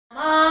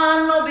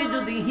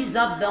যদি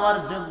হিসাব দেওয়ার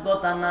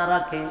যোগ্যতা না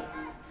রাখে,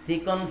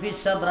 চিকন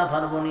ফিসাবরা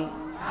পারবনি,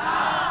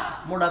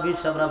 মোটা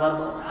ফিসাবরা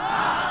পারবো?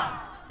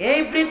 এই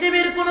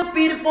পৃথিবীর কোন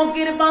পীর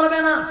ফকির পারবে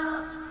না।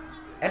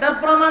 এটা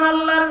প্রমাণ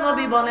আল্লাহর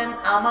নবী বলেন,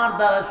 আমার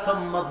দ্বারা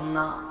সম্ভব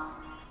না।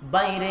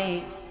 বাইরে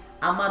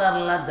আমার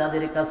আল্লাহ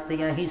যাদের কাছ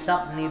থেকে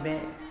হিসাব নিবে,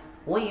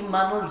 ওই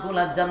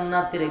মানুষগুলা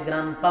জান্নাতের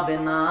গ্রাণ পাবে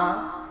না।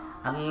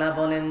 আল্লাহ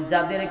বলেন,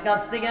 যাদের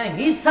কাছ থেকে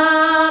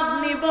হিসাব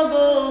নিব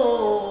গো,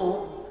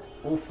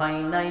 উপায়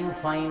নাই,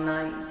 উপায়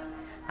নাই।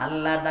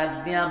 আল্লাহ ডাক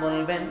দিয়া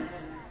বলবেন,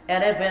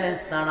 এরে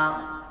ফেরেশতারা,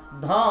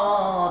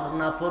 ধর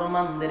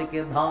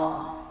নাফরমানদেরকে ধর।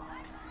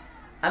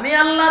 আমি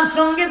আল্লাহর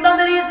সঙ্গে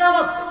তাদের হিসাব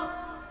আছে।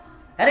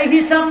 আরে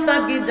হিসাবটা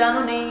কি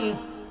জানো নি?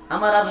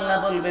 আমার আল্লাহ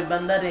বলবে,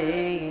 বান্দারে,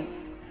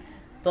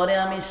 তোরে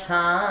আমি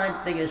 60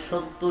 থেকে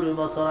 70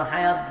 বছর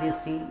হায়াত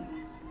দিছি।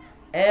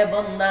 এ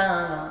বান্দা,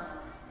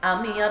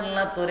 আমি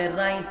আল্লাহ তোরে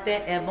রাইতে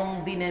এবং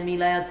দিনে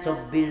মিলায়া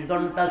 24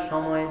 ঘন্টা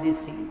সময়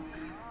দিছি।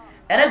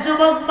 আরে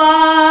যুবক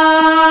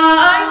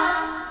ভাই,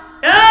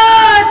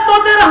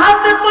 তোদের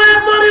হাতে পায়ে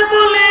ধরে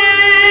বলি,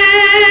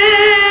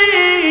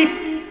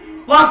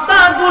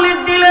 কথাগুলি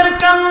দিলের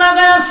কান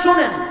লাগায়া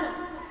শুনেন।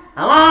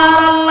 আমার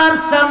আল্লাহর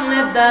সামনে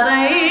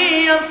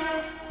দাঁড়াইয়া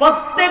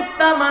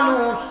প্রত্যেকটা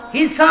মানুষ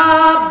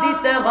হিসাব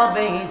দিতে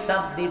হবে,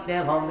 হিসাব দিতে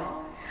হবে।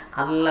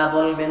 আল্লাহ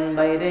বলবেন,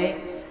 বাইরে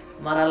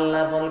আমার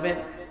আল্লাহ বলবেন,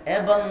 এ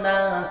বান্দা,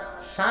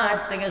 60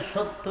 থেকে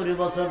 70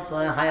 বছর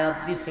তোরে হায়াত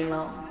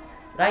দিছিলাম,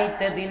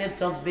 রাইতে দিনে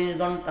 24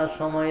 ঘন্টা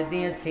সময়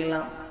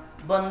দিয়েছিলাম।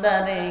 বান্দা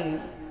রে,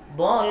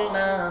 বল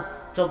না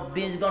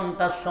 24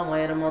 ঘন্টা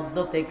সময়ের মধ্য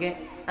থেকে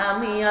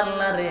আমি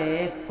আল্লাহ রে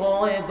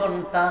কয়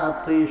ঘন্টা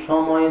তুই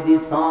সময়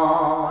দিস?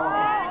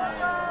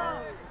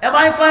 এ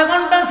ভাই, কয়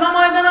ঘন্টা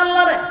সময় দেন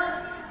আল্লাহ রে?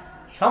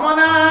 সময়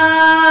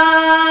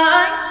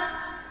নাই।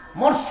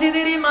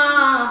 মসজিদের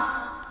ইমাম,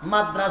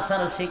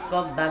 মাদ্রাসার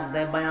শিক্ষক ডাক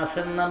দেয়, ভাই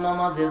আসেন না,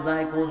 নামাজে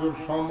যায়, হুজুর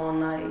সময়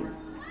নাই।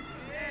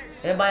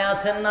 এ ভাই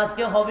আসেন না,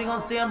 আজকে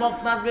হবিগঞ্জ থেকে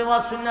বক্তা আসবে,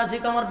 ওয়াজ শুনে আসি,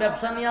 আমার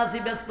ব্যবসা নিয়ে আসি,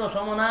 ব্যস্ত,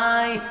 সময়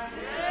নাই।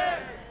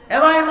 এ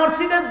ভাই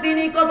মসজিদের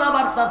দিনই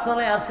কথাবার্তা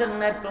চলে, আসেন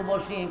না, একটু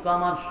বসি,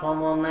 আমার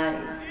সময় নাই,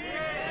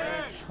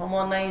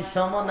 সময় নাই,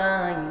 সময়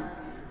নাই।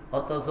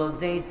 অথচ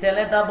যেই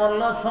ছেলেটা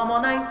বলল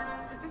সময় নাই,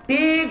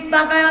 ঠিক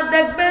তাকায়া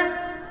দেখবেন,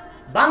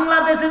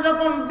 বাংলাদেশে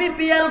যখন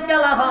বিপিএল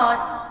খেলা হয়,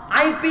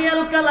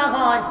 আইপিএল খেলা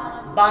হয়,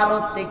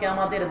 ভারত থেকে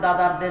আমাদের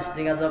দাদার দেশ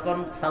থেকে যখন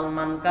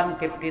সালমান খান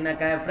ক্যাপ্টেন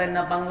একা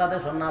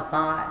বাংলাদেশ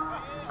নাচায়,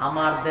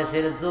 আমার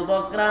দেশের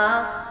যুবকরা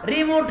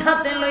রিমোট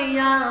হাতে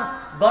লইয়া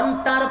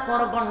ঘন্টার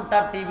পর ঘন্টা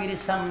টিভির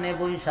সামনে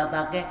বইসা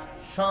থাকে,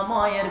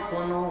 সময়ের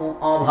কোনো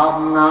অভাব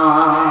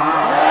নাই।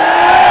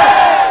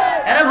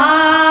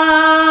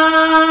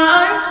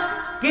 ভাই,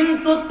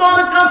 কিন্তু তোর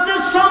কাছে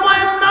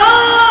সময়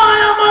নাই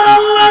আমার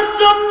আল্লাহর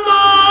জন্য।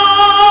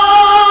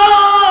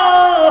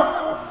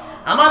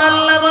 আমার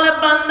আল্লাহ বলে,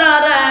 বান্দা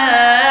রে,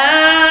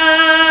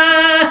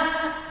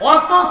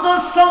 অথচ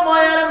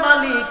সময়ের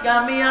মালিক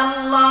আমি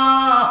আল্লাহ,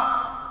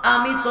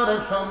 আমি তোর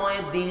সময়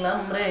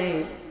দিলাম রে,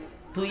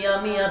 তুই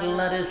আমি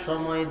আল্লাহরে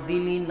সময়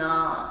দিলি না।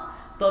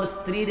 তোর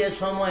স্ত্রীরে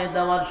সময়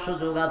দেওয়ার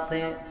সুযোগ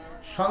আছে,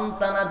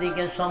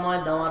 সন্তানাদিকে সময়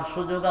দেওয়ার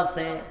সুযোগ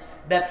আছে,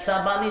 ব্যবসা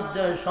বাণিজ্য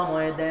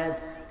সময় দেস,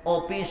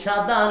 অফিস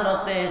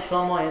আদালতে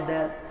সময়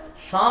দেস,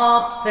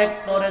 সব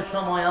সেক্টরে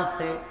সময়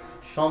আছে।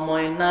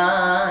 সময়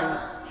নাই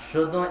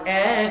শুধু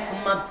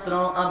একমাত্র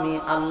আমি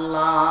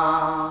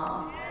আল্লাহ।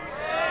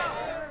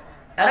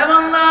 আরে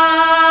বান্দা,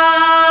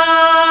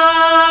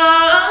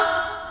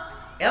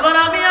 এবার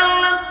আমি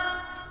আল্লাহ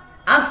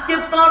আজকে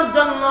তোর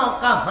জন্য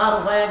কাহার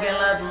হয়ে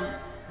গেলাম।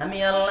 আমি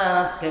আল্লাহর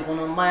আজকে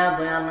কোনো মায়া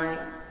দয়া নাই।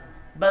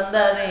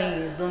 বান্দারে,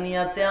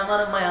 দুনিয়াতে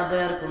আমার মায়া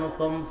দয়ার কোনো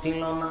কম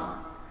ছিল না।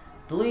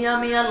 তুই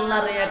আমি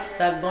আল্লাহর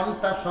একটা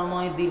ঘন্টা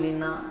সময় দিলি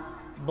না।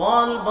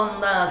 বল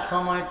বান্দা,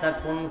 সময়টা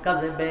কোন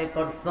কাজে ব্যয়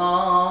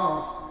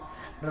করছস?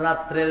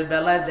 রাত্রের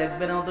বেলায়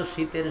দেখবেন, তো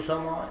শীতের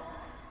সময়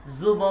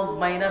যুবক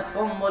মাইরা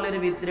কম্বলের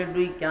ভিতরে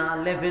ডুইকা,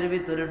 লেফের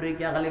ভিতরে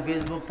ডুইকা খালি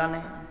ফেসবুক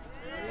টানে,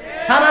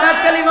 সারা রাত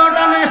কালিমা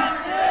টানে,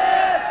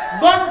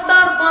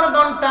 ঘন্টার পর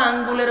ঘন্টা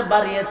আঙ্গুলের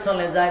বাড়িয়ে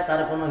চলে যায়,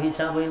 তার কোনো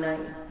হিসাবই নাই।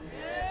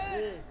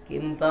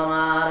 কিন্তু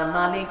আমার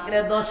মালিকরে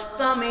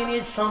 10টা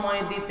মিনিট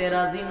সময় দিতে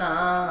রাজি না।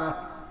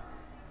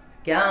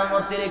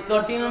 কিয়ামতের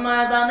কঠিন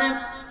ময়দানে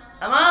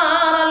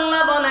আমার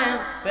আল্লাহ বলেন,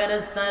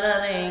 ফেরেশতারা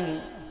রে,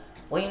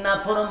 ওই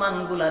নাফরমান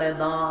গুলারে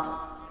ধর,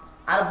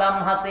 আর বাম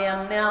হাতে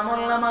এমনি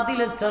আমলনামা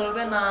দিলে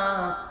চলবে না।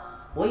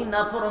 ওই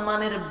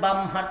নাফরমানের বাম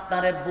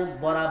হাতটারে বুক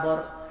বরাবর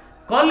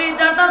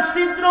কলিজাটা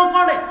ছিদ্র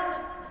করে,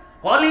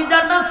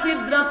 কলিজাটা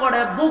ছিদ্র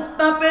করে,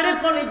 বুকটা পেরে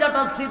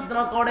কলিজাটা ছিদ্র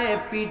করে,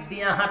 পিঠ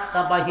দিয়ে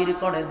হাতটা বাহির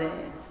করে দে।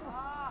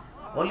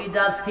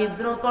 কলিজা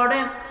ছিদ্র করে,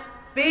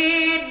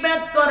 পিঠ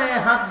বেদ করে,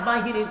 হাত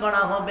বাহির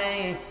করা হবে।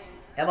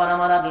 এবার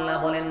আমার আল্লাহ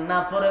বলেন,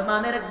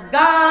 নাফরমানের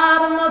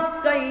গার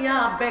মস্কাইয়া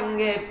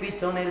বেঙ্গে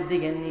পিছনের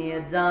দিকে নিয়ে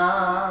যা,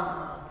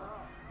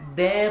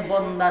 দে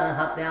বন্দার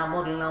হাতে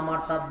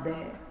আমলনামাটা দে।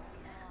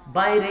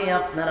 বাইরে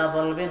আপনারা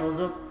বলবেন,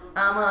 হুজুর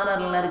আমার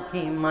আল্লাহর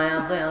কি মায়া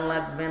দয়া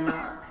লাগবে না?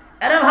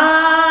 আরে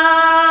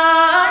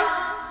ভাই,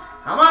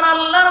 আমার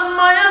আল্লাহর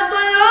মায়া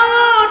দয়া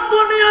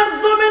দুনিয়ার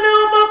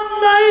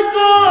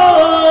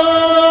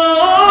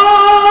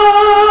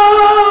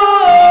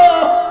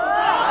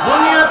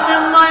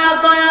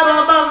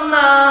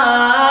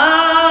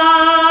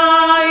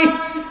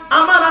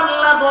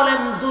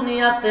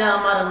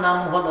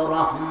নাম হলো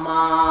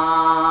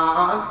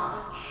রহমান।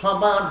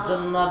 সবার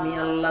জন্য আমি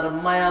আল্লাহর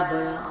মায়া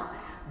দয়া।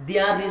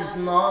 দেয়ার ইজ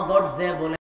নো গড যে বলে